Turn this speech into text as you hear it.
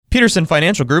Peterson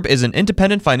Financial Group is an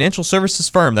independent financial services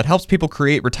firm that helps people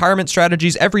create retirement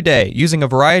strategies every day using a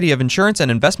variety of insurance and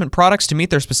investment products to meet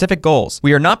their specific goals.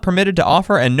 We are not permitted to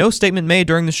offer, and no statement made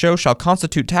during the show shall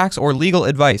constitute tax or legal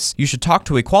advice. You should talk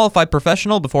to a qualified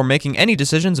professional before making any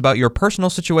decisions about your personal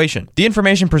situation. The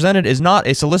information presented is not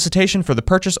a solicitation for the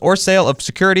purchase or sale of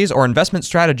securities or investment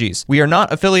strategies. We are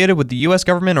not affiliated with the U.S.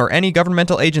 government or any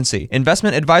governmental agency.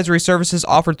 Investment advisory services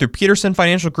offered through Peterson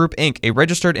Financial Group, Inc., a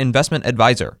registered investment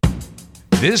advisor.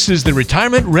 This is the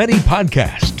Retirement Ready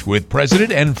Podcast with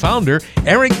President and Founder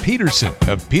Eric Peterson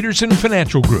of Peterson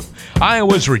Financial Group,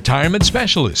 Iowa's retirement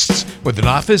specialists with an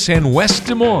office in West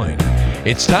Des Moines.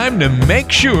 It's time to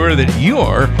make sure that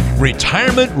you're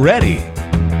retirement ready.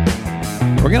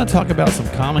 We're going to talk about some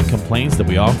common complaints that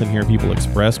we often hear people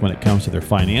express when it comes to their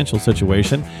financial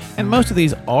situation, and most of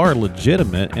these are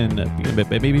legitimate, and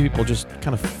maybe people just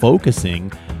kind of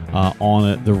focusing on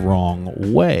it the wrong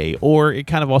way, or it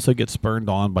kind of also gets spurned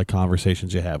on by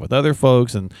conversations you have with other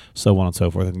folks and so on and so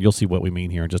forth, and you'll see what we mean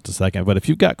here in just a second. But if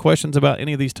you've got questions about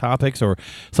any of these topics, or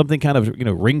something kind of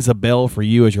rings a bell for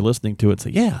you as you're listening to it, say,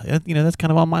 yeah, that's kind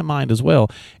of on my mind as well,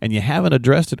 and you haven't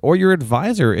addressed it, or your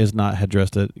advisor is not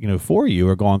addressed it for you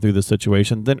or gone through this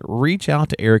situation, then reach out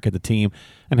to Eric at the team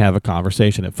and have a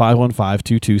conversation at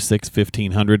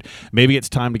 515-226-1500. Maybe it's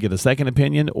time to get a second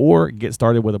opinion or get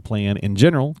started with a plan in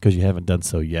general because you haven't done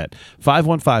so yet.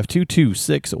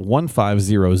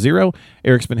 515-226-1500.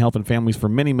 Eric's been helping families for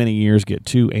many, many years get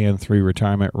 2 and 3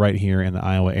 retirement right here in the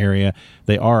Iowa area.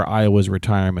 They are Iowa's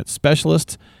retirement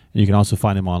specialists. And you can also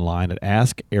find him online at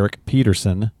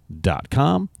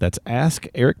AskEricPeterson.com. That's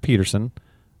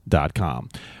AskEricPeterson.com.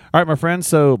 All right, my friends,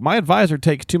 so my advisor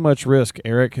takes too much risk,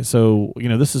 Eric. So,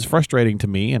 this is frustrating to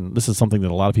me, and this is something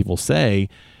that a lot of people say.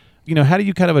 How do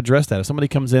you kind of address that? If somebody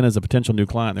comes in as a potential new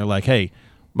client, and they're like, hey,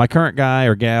 my current guy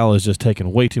or gal is just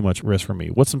taking way too much risk from me.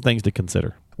 What's some things to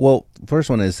consider? Well, first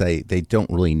one is they don't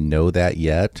really know that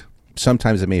yet.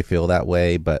 Sometimes it may feel that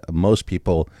way, but most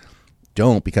people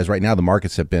don't, because right now the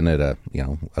markets have been at a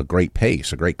great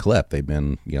pace, a great clip. They've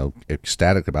been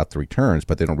ecstatic about the returns,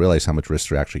 but they don't realize how much risk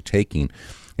they're actually taking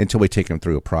until we take them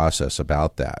through a process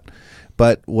about that.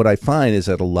 But what I find is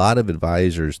that a lot of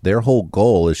advisors, their whole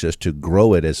goal is just to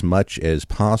grow it as much as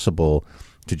possible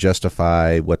to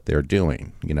justify what they're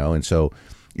doing, and so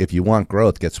if you want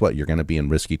growth, guess what? You're going to be in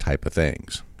risky type of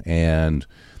things, and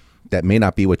that may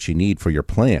not be what you need for your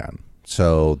plan.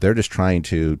 So they're just trying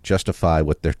to justify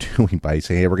what they're doing by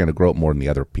saying, hey, we're going to grow it more than the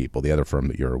other people, the other firm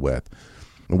that you're with.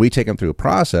 And we take them through a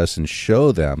process and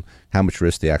show them how much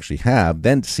risk they actually have,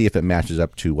 then see if it matches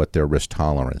up to what their risk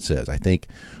tolerance is. I think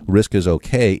risk is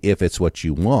okay if it's what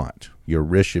you want. Your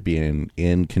risk should be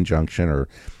in conjunction or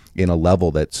in a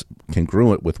level that's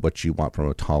congruent with what you want from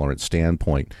a tolerance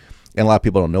standpoint. And a lot of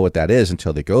people don't know what that is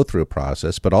until they go through a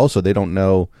process, but also they don't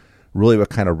know really what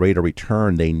kind of rate of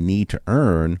return they need to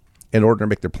earn in order to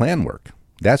make their plan work.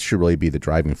 That should really be the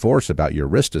driving force about your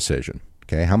risk decision.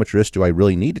 Okay, how much risk do I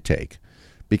really need to take?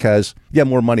 Because,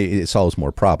 more money, it solves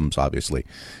more problems, obviously.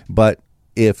 But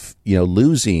if,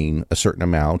 losing a certain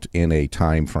amount in a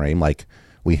time frame like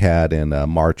we had in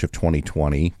March of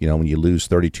 2020, when you lose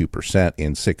 32%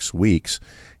 in 6 weeks,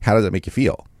 how does that make you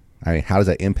feel? I mean, how does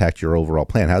that impact your overall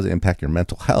plan? How does it impact your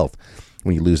mental health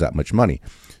when you lose that much money?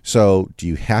 So do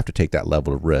you have to take that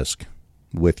level of risk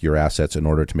with your assets in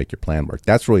order to make your plan work?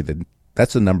 That's really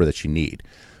that's the number that you need.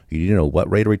 You need to know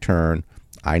what rate of return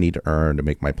I need to earn to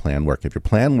make my plan work. If your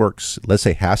plan works, let's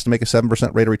say has to make a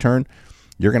 7% rate of return,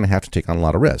 you're going to have to take on a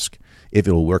lot of risk. If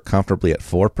it will work comfortably at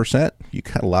 4%, you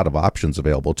got a lot of options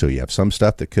available to you. You have some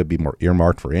stuff that could be more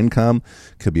earmarked for income,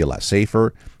 could be a lot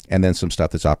safer, and then some stuff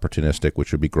that's opportunistic,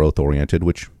 which would be growth oriented,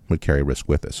 which would carry risk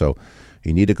with it. So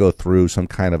you need to go through some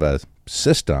kind of a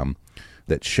system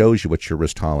that shows you what your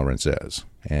risk tolerance is.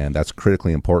 And that's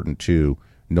critically important to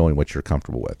knowing what you're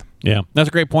comfortable with. Yeah, that's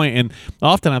a great point. And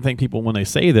often I think people, when they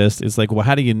say this, it's like, well,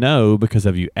 how do you know? Because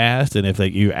have you asked? And if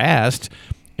you asked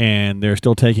and they're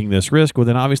still taking this risk, well,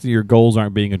 then obviously your goals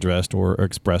aren't being addressed or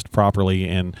expressed properly.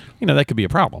 And, that could be a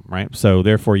problem, right? So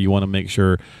therefore you want to make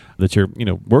sure that you're,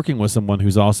 working with someone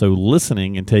who's also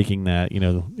listening and taking that,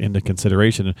 into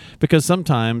consideration. Because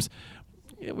sometimes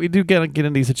we do get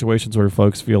in these situations where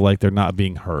folks feel like they're not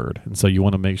being heard. And so you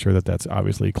want to make sure that that's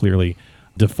obviously clearly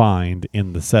defined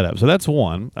in the setup. So that's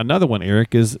one. Another one,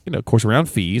 Eric, is, of course, around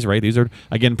fees, right? These are,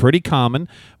 again, pretty common.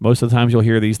 Most of the times you'll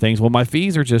hear these things, well, my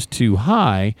fees are just too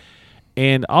high.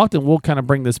 And often we'll kind of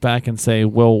bring this back and say,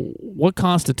 well, what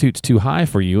constitutes too high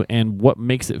for you and what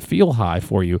makes it feel high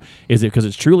for you? Is it because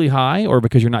it's truly high or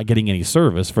because you're not getting any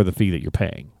service for the fee that you're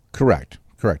paying? Correct.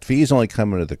 Correct. Fees only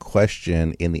come into the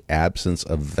question in the absence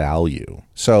of value.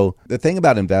 So the thing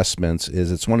about investments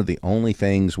is it's one of the only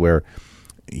things where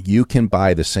you can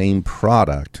buy the same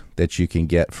product that you can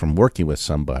get from working with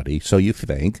somebody, so you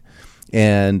think,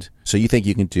 and so you think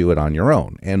you can do it on your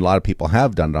own. And a lot of people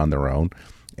have done it on their own,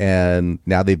 and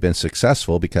now they've been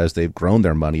successful because they've grown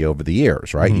their money over the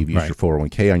years, right? You've used your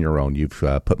 401k on your own. You've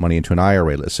put money into an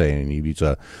IRA, let's say, and you've used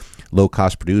a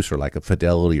low-cost producer like a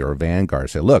Fidelity or a Vanguard.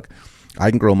 Say, look, I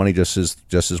can grow money just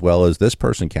as well as this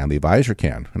person can, the advisor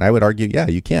can. And I would argue, yeah,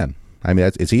 you can. I mean,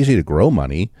 it's easy to grow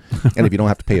money, and if you don't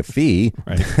have to pay a fee,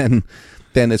 then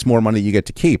it's more money you get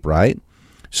to keep, right?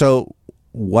 So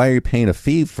why are you paying a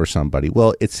fee for somebody?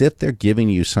 Well, it's if they're giving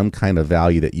you some kind of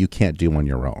value that you can't do on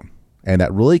your own. And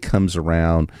that really comes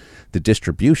around the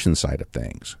distribution side of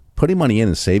things. Putting money in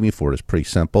and saving for it is pretty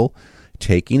simple.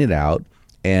 Taking it out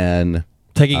and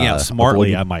taking it out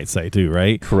smartly, I might say too,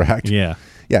 right? Correct. Yeah.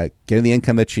 Yeah, getting the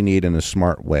income that you need in a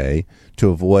smart way to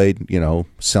avoid,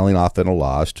 selling off at a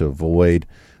loss, to avoid,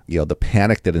 the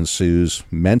panic that ensues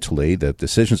mentally, the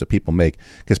decisions that people make,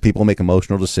 because people make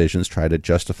emotional decisions, try to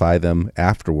justify them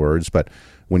afterwards. But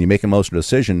when you make an emotional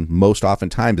decision, most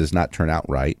oftentimes does not turn out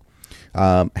right.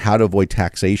 How to avoid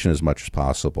taxation as much as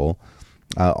possible.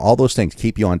 All those things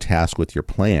keep you on task with your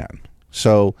plan.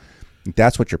 So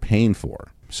that's what you're paying for.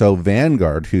 So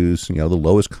Vanguard, who's, the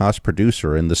lowest cost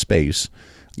producer in the space,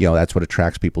 that's what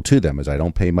attracts people to them, is I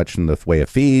don't pay much in the way of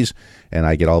fees, and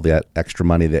I get all that extra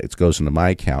money that goes into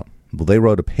my account. Well, they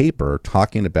wrote a paper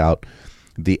talking about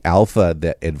the alpha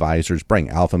that advisors bring.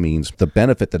 Alpha means the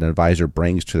benefit that an advisor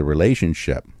brings to the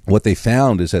relationship. What they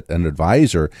found is that an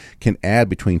advisor can add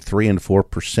between 3 and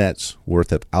 4%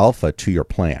 worth of alpha to your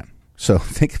plan. So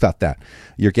think about that.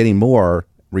 You're getting more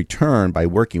return by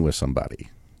working with somebody.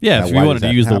 Yeah, now, if you wanted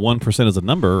to use the 1% as a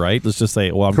number, right? Let's just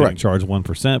say, well, I'm getting charged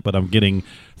 1%, but I'm getting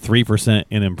 3%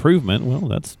 in improvement.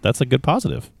 Well, that's a good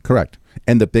positive. Correct.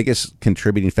 And the biggest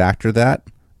contributing factor to that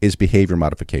is behavior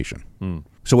modification.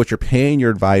 So what you're paying your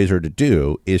advisor to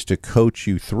do is to coach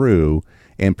you through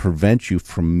and prevent you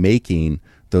from making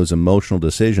those emotional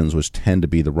decisions, which tend to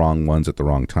be the wrong ones at the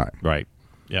wrong time. Right.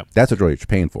 Yeah, that's what you're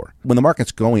paying for. When the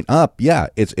market's going up, yeah,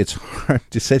 it's hard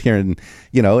to sit here and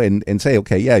and say,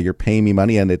 okay, yeah, you're paying me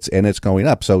money and it's going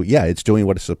up, so yeah, it's doing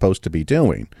what it's supposed to be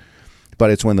doing.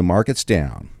 But it's when the market's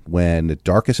down, when the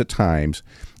darkest at times,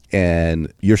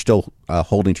 and you're still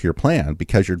holding to your plan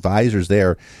because your advisor's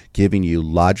there giving you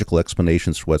logical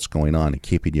explanations for what's going on and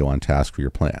keeping you on task for your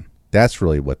plan. That's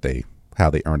really how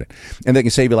they earn it, and they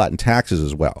can save you a lot in taxes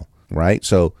as well, right?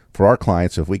 So for our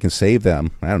clients, if we can save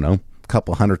them, I don't know,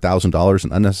 couple $100,000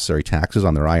 in unnecessary taxes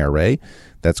on their IRA,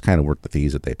 that's kind of worth the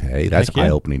fees that they pay. That's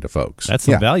eye-opening to folks. That's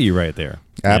some value right there.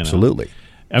 Absolutely.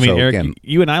 I mean, Eric,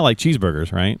 you and I like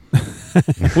cheeseburgers, right?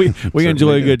 we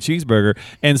enjoy a good cheeseburger,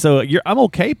 and so I'm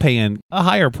okay paying a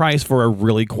higher price for a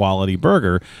really quality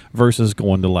burger versus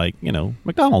going to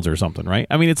McDonald's or something, right?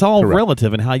 I mean, it's all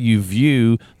relative in how you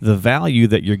view the value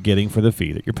that you're getting for the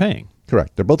fee that you're paying.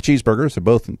 Correct. They're both cheeseburgers. They're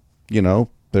both,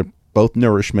 they're both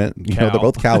nourishment, they're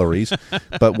both calories,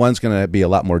 but one's going to be a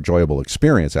lot more enjoyable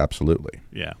experience. Absolutely.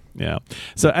 Yeah.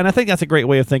 So, and I think that's a great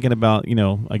way of thinking about,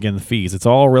 again, the fees. It's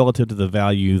all relative to the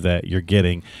value that you're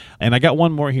getting. And I got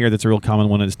one more here that's a real common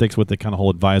one, and it sticks with the kind of whole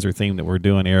advisor theme that we're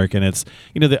doing, Eric. And it's,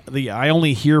 I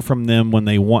only hear from them when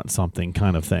they want something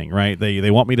kind of thing, right? They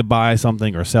want me to buy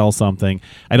something or sell something.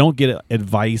 I don't get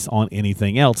advice on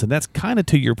anything else. And that's kind of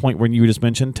to your point when you just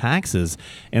mentioned taxes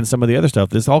and some of the other stuff.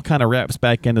 This all kind of wraps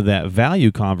back into that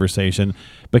value conversation,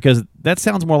 because that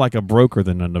sounds more like a broker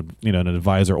than an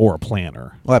advisor or a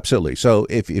planner. Well, absolutely. So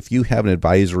if you have an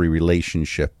advisory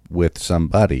relationship with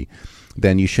somebody,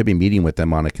 then you should be meeting with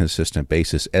them on a consistent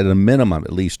basis, at a minimum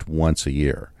at least once a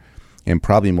year, and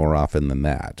probably more often than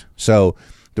that. So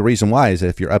the reason why is that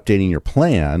if you're updating your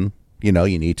plan, you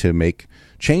need to make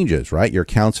changes, right? Your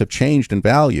accounts have changed in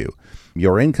value.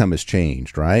 Your income has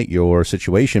changed, right? Your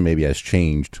situation maybe has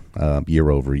changed year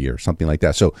over year, something like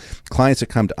that. So clients that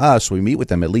come to us, we meet with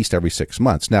them at least every 6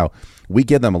 months. Now, we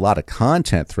give them a lot of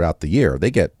content throughout the year.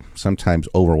 They get sometimes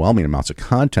overwhelming amounts of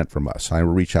content from us. I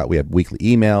reach out. We have weekly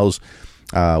emails.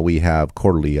 We have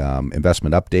quarterly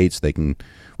investment updates.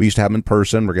 We used to have them in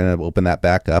person. We're going to open that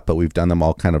back up, but we've done them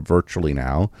all kind of virtually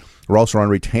now. We're also on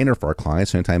retainer for our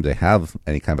clients. Anytime they have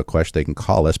any kind of a question, they can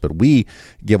call us, but we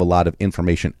give a lot of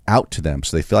information out to them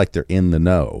so they feel like they're in the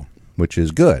know, which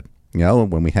is good.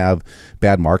 When we have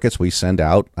bad markets, we send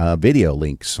out video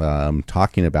links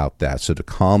talking about that, so to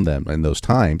calm them in those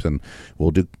times, and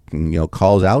we'll do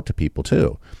calls out to people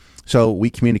too. So we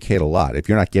communicate a lot. If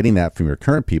you're not getting that from your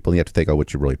current people, you have to think,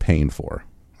 what you're really paying for,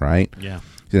 right? Yeah.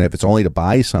 And if it's only to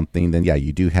buy something, then yeah,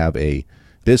 you do have a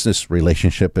business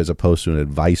relationship as opposed to an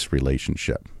advice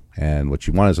relationship. And what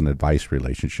you want is an advice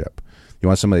relationship. You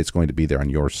want somebody that's going to be there on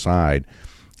your side.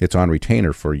 It's on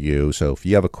retainer for you. So if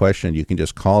you have a question, you can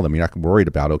just call them. You're not worried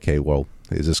about, okay, well,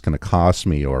 is this going to cost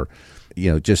me? Or,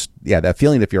 that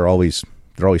feeling if they're always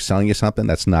selling you something,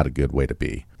 that's not a good way to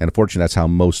be. And unfortunately, that's how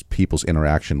most people's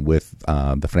interaction with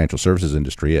the financial services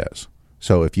industry is.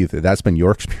 So if that's been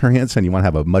your experience and you want to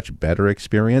have a much better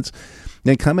experience,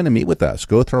 then come in and meet with us.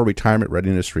 Go through our retirement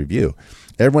readiness review.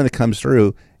 Everyone that comes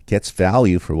through gets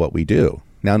value for what we do.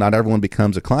 Now, not everyone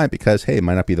becomes a client because, hey, it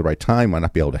might not be the right time, might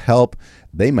not be able to help.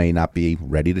 They may not be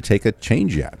ready to take a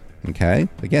change yet, okay?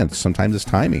 Again, sometimes it's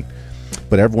timing.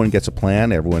 But everyone gets a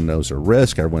plan. Everyone knows their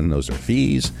risk. Everyone knows their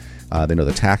fees. They know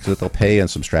the taxes that they'll pay and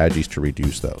some strategies to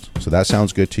reduce those. So that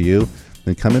sounds good to you?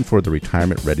 Then come in for the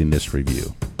Retirement Readiness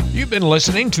Review. You've been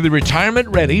listening to the Retirement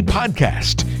Ready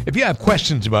podcast. If you have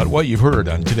questions about what you've heard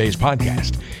on today's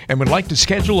podcast and would like to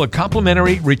schedule a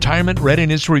complimentary retirement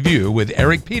readiness review with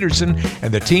Eric Peterson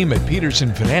and the team at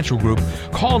Peterson Financial Group,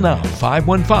 call now.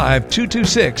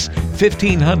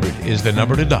 515-226-1500 is the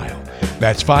number to dial.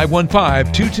 That's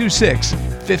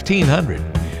 515-226-1500.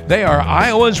 They are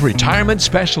Iowa's retirement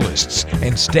specialists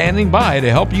and standing by to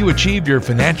help you achieve your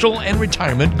financial and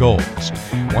retirement goals.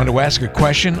 Want to ask a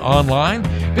question online?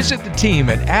 Visit the team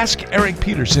at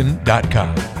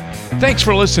AskEricPeterson.com. Thanks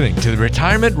for listening to the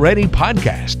Retirement Ready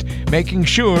podcast, making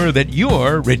sure that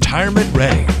you're retirement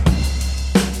ready.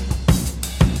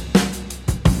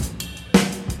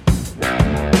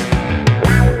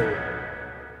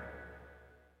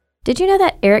 Did you know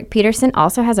that Eric Peterson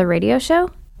also has a radio show?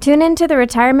 Tune in to the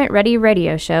Retirement Ready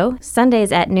radio show,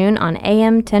 Sundays at noon on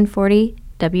AM 1040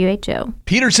 WHO.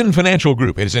 Peterson Financial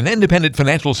Group is an independent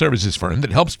financial services firm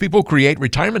that helps people create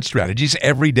retirement strategies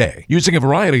every day, using a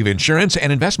variety of insurance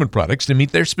and investment products to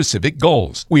meet their specific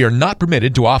goals. We are not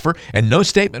permitted to offer, and no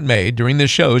statement made during this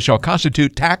show shall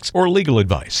constitute tax or legal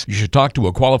advice. You should talk to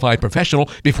a qualified professional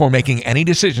before making any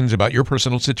decisions about your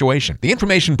personal situation. The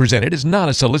information presented is not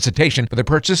a solicitation for the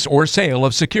purchase or sale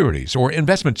of securities or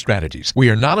investment strategies. We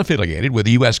are not affiliated with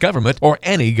the U.S. government or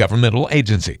any governmental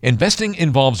agency. Investing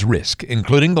involves risk,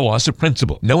 including the loss of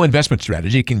principal. No investment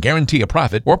strategy can guarantee a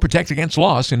profit or protect against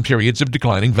loss in periods of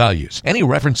declining values. Any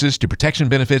references to protection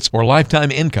benefits or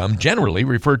lifetime income generally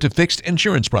refer to fixed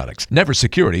insurance products, never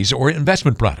securities or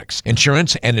investment products.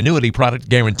 Insurance and annuity product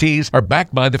guarantees are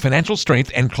backed by the financial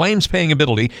strength and claims paying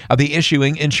ability of the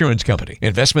issuing insurance company.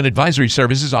 Investment advisory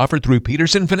services offered through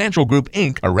Peterson Financial Group,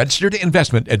 Inc., a registered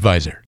investment advisor.